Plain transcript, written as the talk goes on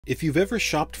If you've ever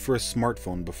shopped for a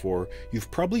smartphone before,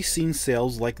 you've probably seen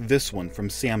sales like this one from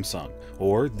Samsung,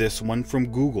 or this one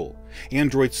from Google.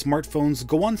 Android smartphones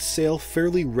go on sale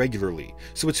fairly regularly,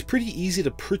 so it's pretty easy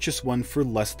to purchase one for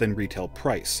less than retail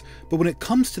price. But when it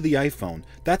comes to the iPhone,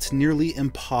 that's nearly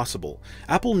impossible.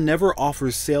 Apple never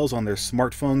offers sales on their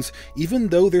smartphones, even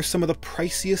though they're some of the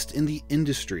priciest in the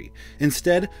industry.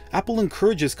 Instead, Apple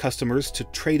encourages customers to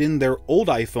trade in their old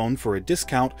iPhone for a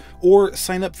discount, or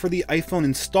sign up for the iPhone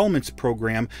installments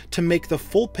program to make the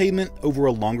full payment over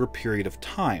a longer period of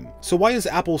time. So why is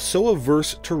Apple so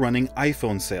averse to running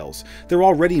iPhone sales? They're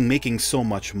already making so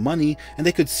much money, and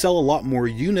they could sell a lot more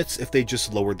units if they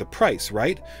just lowered the price,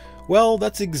 right? Well,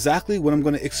 that's exactly what I'm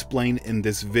going to explain in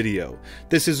this video.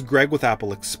 This is Greg with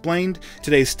Apple Explained.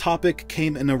 Today's topic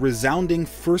came in a resounding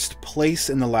first place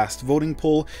in the last voting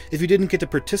poll. If you didn't get to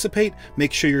participate,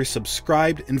 make sure you're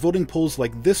subscribed, and voting polls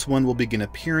like this one will begin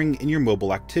appearing in your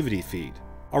mobile activity feed.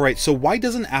 Alright, so why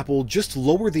doesn't Apple just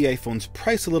lower the iPhone's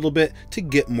price a little bit to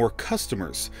get more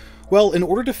customers? Well, in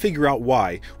order to figure out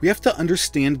why, we have to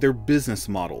understand their business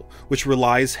model, which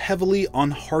relies heavily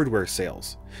on hardware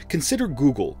sales. Consider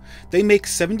Google. They make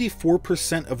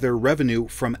 74% of their revenue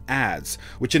from ads,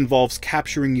 which involves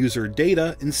capturing user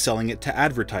data and selling it to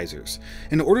advertisers.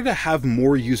 In order to have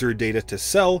more user data to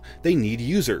sell, they need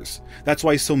users. That's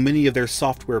why so many of their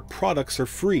software products are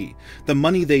free. The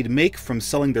money they'd make from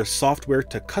selling their software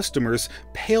to customers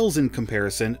pales in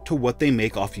comparison to what they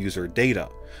make off user data.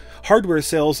 Hardware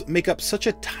sales make up such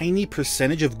a tiny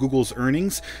percentage of Google's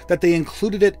earnings that they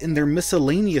included it in their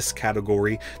miscellaneous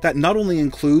category that not only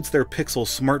includes their Pixel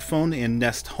smartphone and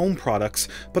Nest Home products,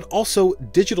 but also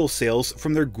digital sales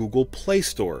from their Google Play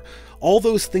Store. All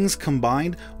those things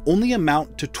combined only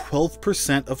amount to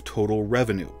 12% of total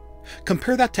revenue.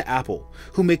 Compare that to Apple,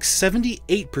 who makes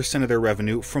 78% of their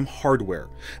revenue from hardware.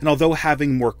 And although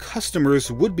having more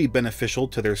customers would be beneficial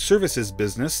to their services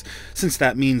business, since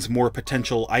that means more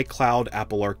potential iCloud,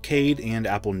 Apple Arcade, and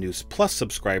Apple News Plus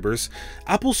subscribers,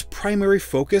 Apple's primary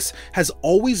focus has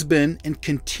always been and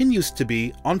continues to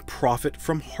be on profit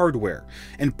from hardware.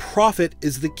 And profit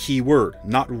is the key word,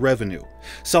 not revenue.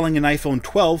 Selling an iPhone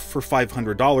 12 for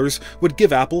 $500 would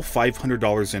give Apple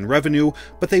 $500 in revenue,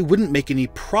 but they wouldn't make any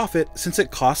profit since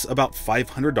it costs about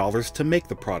 $500 to make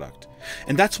the product.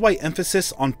 And that's why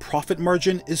emphasis on profit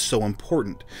margin is so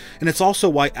important. And it's also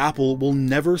why Apple will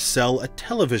never sell a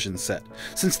television set,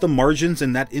 since the margins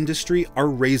in that industry are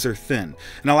razor thin.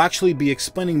 And I'll actually be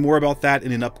explaining more about that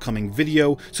in an upcoming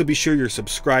video, so be sure you're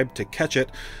subscribed to catch it.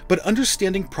 But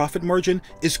understanding profit margin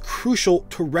is crucial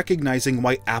to recognizing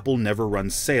why Apple never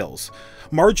runs sales.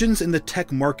 Margins in the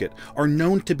tech market are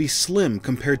known to be slim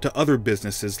compared to other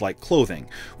businesses like clothing,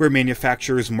 where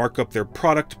manufacturers mark up their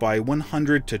product by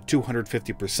 100 to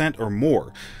 250% or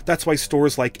more. That's why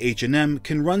stores like H&M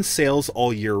can run sales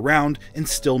all year round and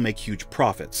still make huge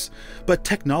profits. But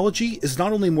technology is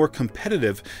not only more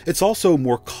competitive, it's also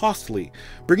more costly.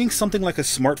 Bringing something like a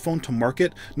smartphone to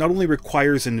market not only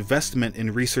requires investment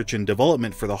in research and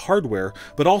development for the hardware,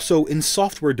 but also in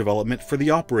software development for the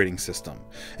operating system.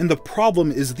 And the problem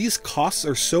is these costs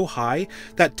are so high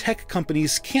that tech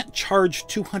companies can't charge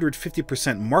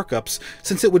 250% markups,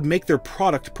 since it would make their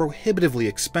product prohibitively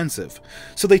expensive.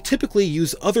 So they typically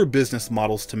use other business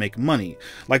models to make money,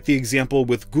 like the example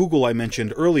with Google I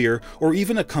mentioned earlier, or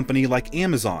even a company like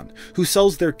Amazon, who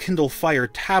sells their Kindle Fire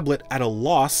tablet at a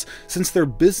loss since their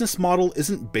business model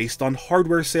isn't based on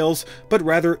hardware sales, but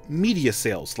rather media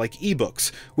sales like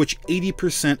ebooks, which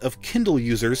 80% of Kindle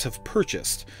users have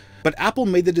purchased. But Apple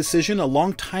made the decision a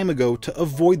long time ago to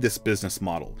avoid this business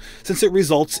model, since it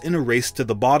results in a race to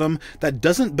the bottom that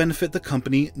doesn't benefit the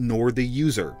company nor the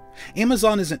user.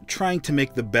 Amazon isn't trying to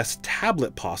make the best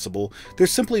tablet possible, they're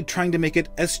simply trying to make it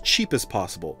as cheap as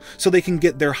possible, so they can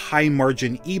get their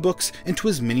high-margin ebooks into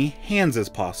as many hands as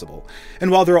possible.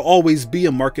 And while there'll always be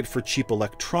a market for cheap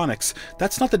electronics,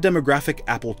 that's not the demographic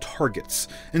Apple targets.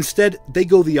 Instead, they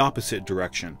go the opposite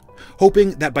direction,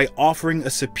 hoping that by offering a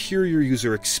superior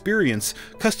user experience,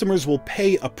 customers will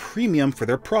pay a premium for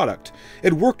their product.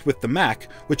 It worked with the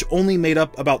Mac, which only made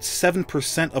up about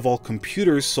 7% of all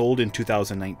computers sold in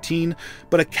 2019,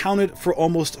 but accounted for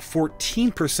almost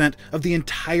 14% of the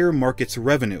entire market's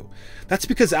revenue. That's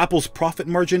because Apple's profit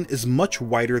margin is much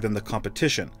wider than the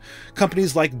competition.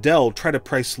 Companies like Dell try to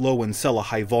price low and sell a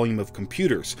high volume of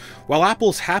computers, while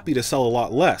Apple's happy to sell a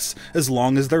lot less, as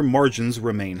long as their margins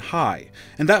remain high.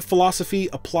 And that philosophy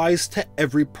applies to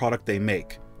every product they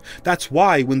make. That's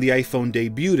why when the iPhone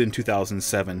debuted in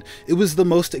 2007, it was the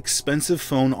most expensive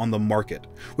phone on the market,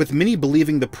 with many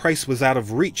believing the price was out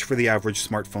of reach for the average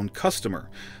smartphone customer.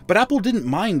 But Apple didn't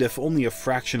mind if only a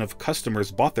fraction of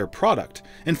customers bought their product.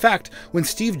 In fact, when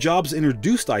Steve Jobs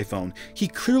introduced iPhone, he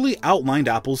clearly outlined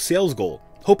Apple's sales goal,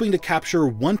 hoping to capture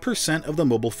 1% of the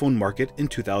mobile phone market in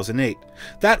 2008.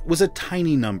 That was a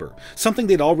tiny number, something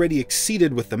they'd already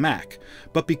exceeded with the Mac.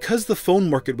 But because the phone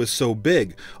market was so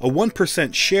big, a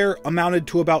 1% share amounted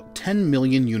to about 10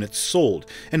 million units sold,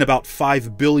 and about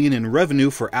 $5 billion in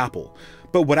revenue for Apple.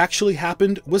 But what actually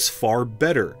happened was far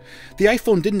better. The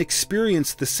iPhone didn't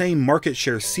experience the same market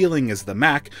share ceiling as the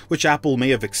Mac, which Apple may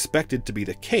have expected to be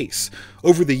the case.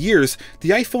 Over the years, the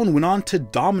iPhone went on to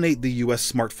dominate the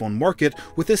US smartphone market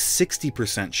with a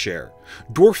 60% share,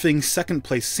 dwarfing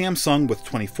second-place Samsung with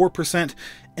 24%,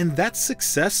 and that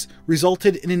success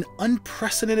resulted in an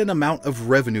unprecedented amount of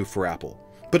revenue for Apple.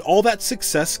 But all that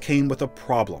success came with a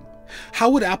problem. How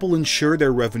would Apple ensure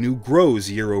their revenue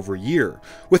grows year over year?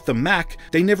 With the Mac,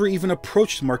 they never even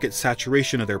approached market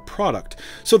saturation of their product,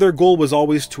 so their goal was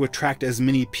always to attract as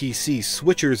many PC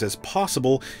switchers as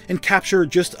possible and capture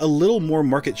just a little more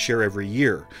market share every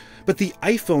year. But the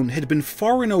iPhone had been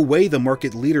far and away the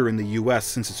market leader in the US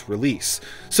since its release,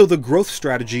 so the growth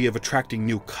strategy of attracting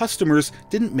new customers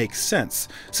didn't make sense,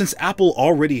 since Apple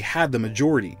already had the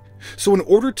majority. So in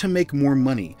order to make more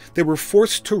money, they were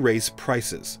forced to raise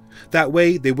prices. That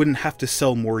way, they wouldn't have to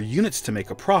sell more units to make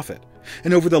a profit.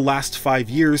 And over the last 5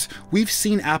 years, we've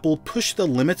seen Apple push the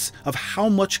limits of how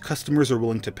much customers are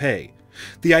willing to pay.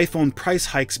 The iPhone price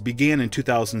hikes began in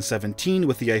 2017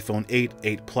 with the iPhone 8,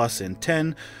 8 Plus, and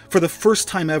 10. For the first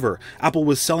time ever, Apple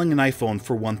was selling an iPhone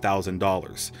for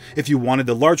 $1,000. If you wanted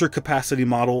the larger capacity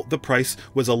model, the price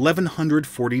was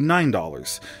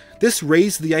 $1,149. This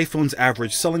raised the iPhone's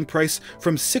average selling price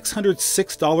from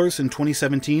 $606 in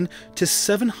 2017 to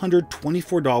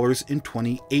 $724 in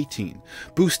 2018,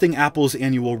 boosting Apple's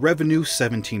annual revenue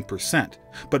 17%.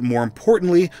 But more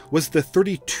importantly was the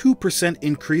 32%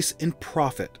 increase in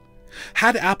profit.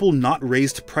 Had Apple not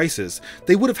raised prices,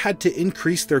 they would have had to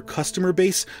increase their customer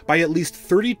base by at least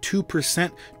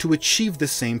 32% to achieve the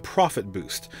same profit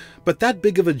boost. But that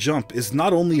big of a jump is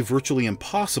not only virtually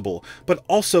impossible, but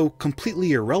also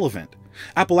completely irrelevant.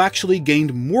 Apple actually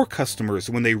gained more customers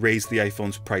when they raised the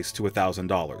iPhone's price to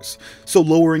 $1,000, so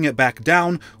lowering it back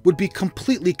down would be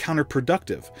completely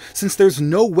counterproductive, since there's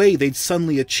no way they'd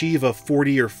suddenly achieve a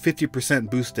 40 or 50%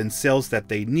 boost in sales that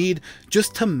they need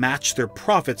just to match their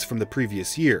profits from the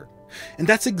previous year. And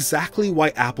that's exactly why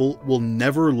Apple will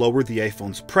never lower the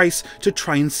iPhone's price to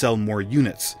try and sell more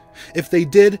units. If they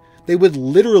did, they would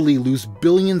literally lose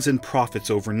billions in profits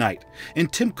overnight,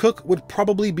 and Tim Cook would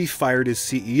probably be fired as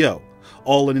CEO,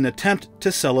 all in an attempt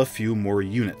to sell a few more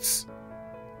units.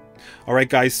 Alright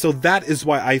guys, so that is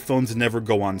why iPhones never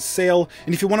go on sale,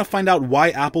 and if you want to find out why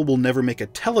Apple will never make a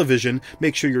television,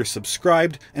 make sure you're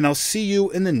subscribed, and I'll see you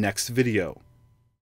in the next video.